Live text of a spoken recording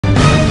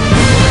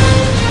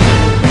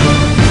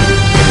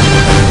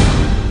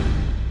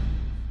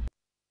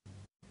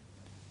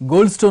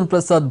Gold stone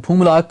Prasad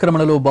భూముల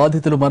ఆక్రమణలో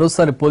బాధితులు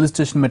మరోసారి పోలీస్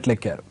స్టేషన్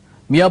మెట్లెక్కారు.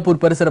 మియాపూర్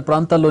పరిసర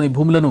ప్రాంతాల్లోని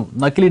భూములను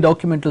నకిలీ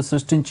డాక్యుమెంట్లు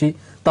సృష్టించి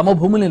తమ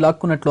భూముల్ని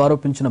లాక్కున్నట్లు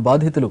ఆరోపించిన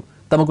బాధితులు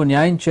తమకు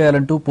న్యాయం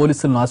చేయాలంటూ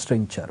పోలీసులను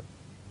ఆశ్రయించారు.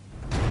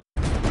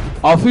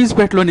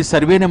 ఆఫీస్పేటలోని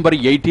సర్వే నెంబర్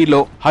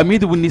 80లో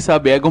హమీద్ ఉన్నీసా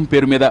బేగం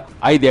పేరు మీద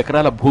 5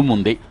 ఎకరాల భూమి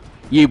ఉంది.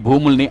 ఈ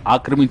భూముల్ని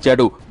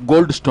ఆక్రమించాడు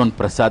గోల్డ్ స్టోన్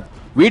ప్రసాద్.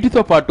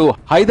 వీటితో పాటు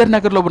హైదర్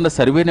నగర్ లో ఉన్న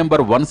సర్వే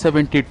నెంబర్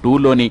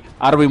 172లోని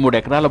 63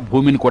 ఎకరాల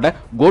భూమిని కూడా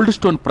గోల్డ్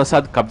స్టోన్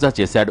ప్రసాద్ కబ్జా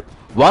చేశాడు.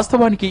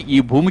 వాస్తవానికి ఈ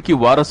భూమికి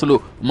వారసులు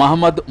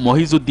మహమ్మద్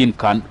మొహిజుద్దీన్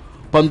ఖాన్.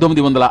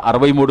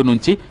 1963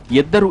 నుంచి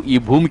ఇద్దరు ఈ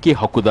భూమికి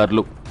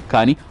హక్కుదారులు.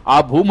 కానీ ఆ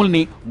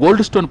భూముల్ని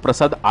గోల్డ్ స్టోన్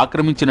ప్రసాద్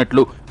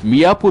ఆక్రమించినట్లు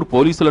మియాపూర్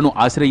పోలీసులను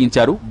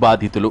ఆశ్రయించారు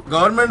బాధితులు.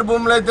 గవర్నమెంట్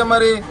భూములు అయితే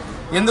మరి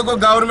ఎందుకు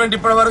గవర్నమెంట్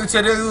ఇప్పటి వరకు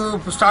చర్య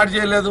స్టార్ట్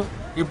చేయలేదు?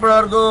 ఇప్పటి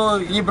వరకు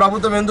ఈ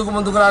ప్రభుత్వం ఎందుకు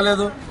ముందుకు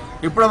రాలేదు?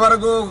 ఇప్పటి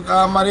వరకు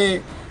మరి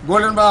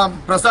గోల్డెన్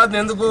ప్రసాద్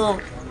ఎందుకు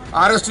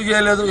అరెస్ట్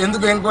చేయలేదు?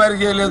 ఎందుకు ఎంక్వైరీ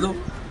చేయలేదు?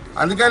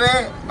 అందుకనే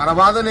మన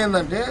వాదన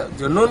ఏంటంటే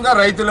జెన్యూన్గా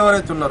రైతులు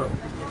ఎవరైతే ఉన్నారో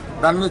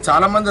దాని మీద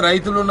చాలా మంది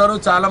రైతులు ఉన్నారు,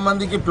 చాలా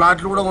మందికి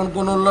ప్లాట్లు కూడా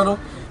కొనుక్కుని ఉన్నారు,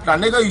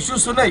 అనేక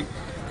ఇష్యూస్ ఉన్నాయి.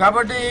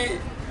 కాబట్టి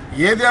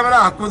ఏది ఏమైనా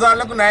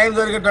హక్కుదారులకు న్యాయం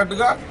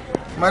జరిగేటట్టుగా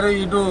మరి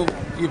ఇటు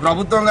ఈ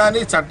ప్రభుత్వం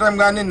కానీ చట్టం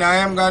కానీ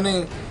న్యాయం కానీ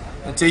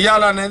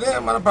చెయ్యాలనేది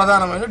మన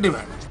ప్రధానమైన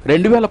డిమాండ్.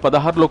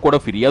 2016లో కూడా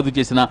ఫిర్యాదు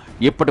చేసినా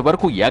ఇప్పటి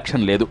వరకు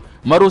యాక్షన్ లేదు.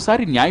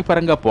 మరోసారి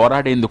న్యాయపరంగా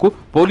పోరాడేందుకు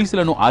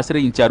పోలీసులను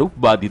ఆశ్రయించారు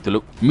బాధితులు.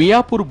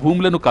 మియాపూర్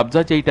భూములను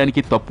కబ్జా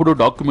చేయడానికి తప్పుడు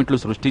డాక్యుమెంట్లు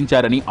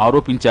సృష్టించారని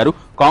ఆరోపించారు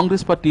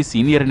కాంగ్రెస్ పార్టీ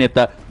సీనియర్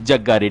నేత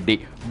జగ్గారెడ్డి.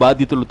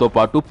 బాధితులతో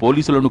పాటు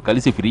పోలీసులను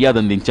కలిసి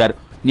ఫిర్యాదందించారు.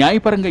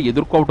 న్యాయపరంగా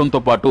ఎదుర్కోవడంతో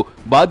పాటు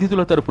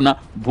బాధితుల తరపున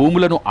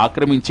భూములను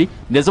ఆక్రమించి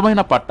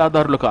నిజమైన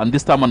పట్టాదారులకు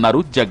అందిస్తామన్నారు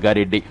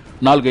జగ్గారెడ్డి.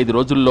 4-5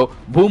 రోజుల్లో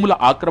భూముల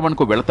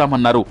ఆక్రమణకు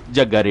వెళతామన్నారు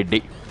జగ్గారెడ్డి.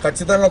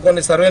 ఖచ్చితంగా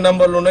కొన్ని సర్వే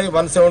నంబర్లు ఉన్నాయి.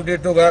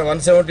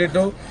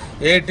 172,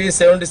 80,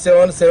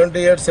 77,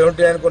 78,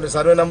 79 కొన్ని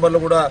సర్వే నంబర్లు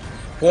కూడా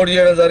కోడ్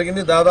చేయడం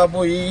జరిగింది. దాదాపు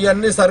ఈ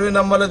అన్ని సర్వే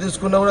నంబర్లు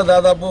తీసుకున్నా కూడా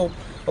దాదాపు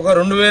ఒక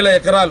 2000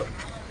 ఎకరాలు.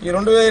 ఈ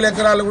 2000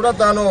 ఎకరాలు కూడా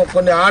తాను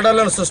కొన్ని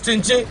ఆర్డర్లను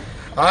సృష్టించి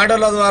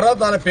ఆర్డర్ల ద్వారా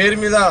తన పేరు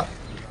మీద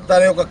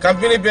తన యొక్క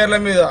కంపెనీ పేర్ల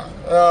మీద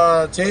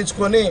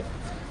చేయించుకొని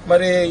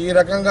మరి ఈ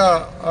రకంగా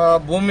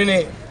భూమిని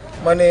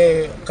మరి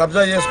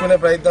కబ్జా చేసుకునే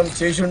ప్రయత్నం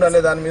చేసిండు అనే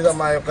దాని మీద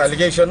మా యొక్క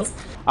అలిగేషన్.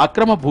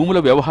 అక్రమ భూముల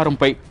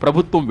వ్యవహారంపై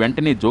ప్రభుత్వం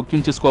వెంటనే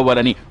జోక్యం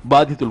చేసుకోవాలని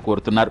బాధితులు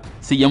కోరుతున్నారు.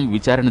 సీఎం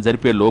విచారణ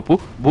జరిపే లోపు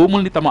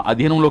భూముల్ని తమ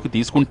అధీనంలోకి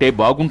తీసుకుంటే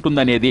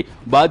బాగుంటుందనేది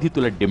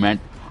బాధితుల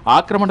డిమాండ్.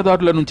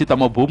 ఆక్రమణదారుల నుంచి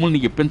తమ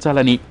భూముల్ని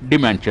ఇప్పించాలని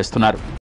డిమాండ్ చేస్తున్నారు.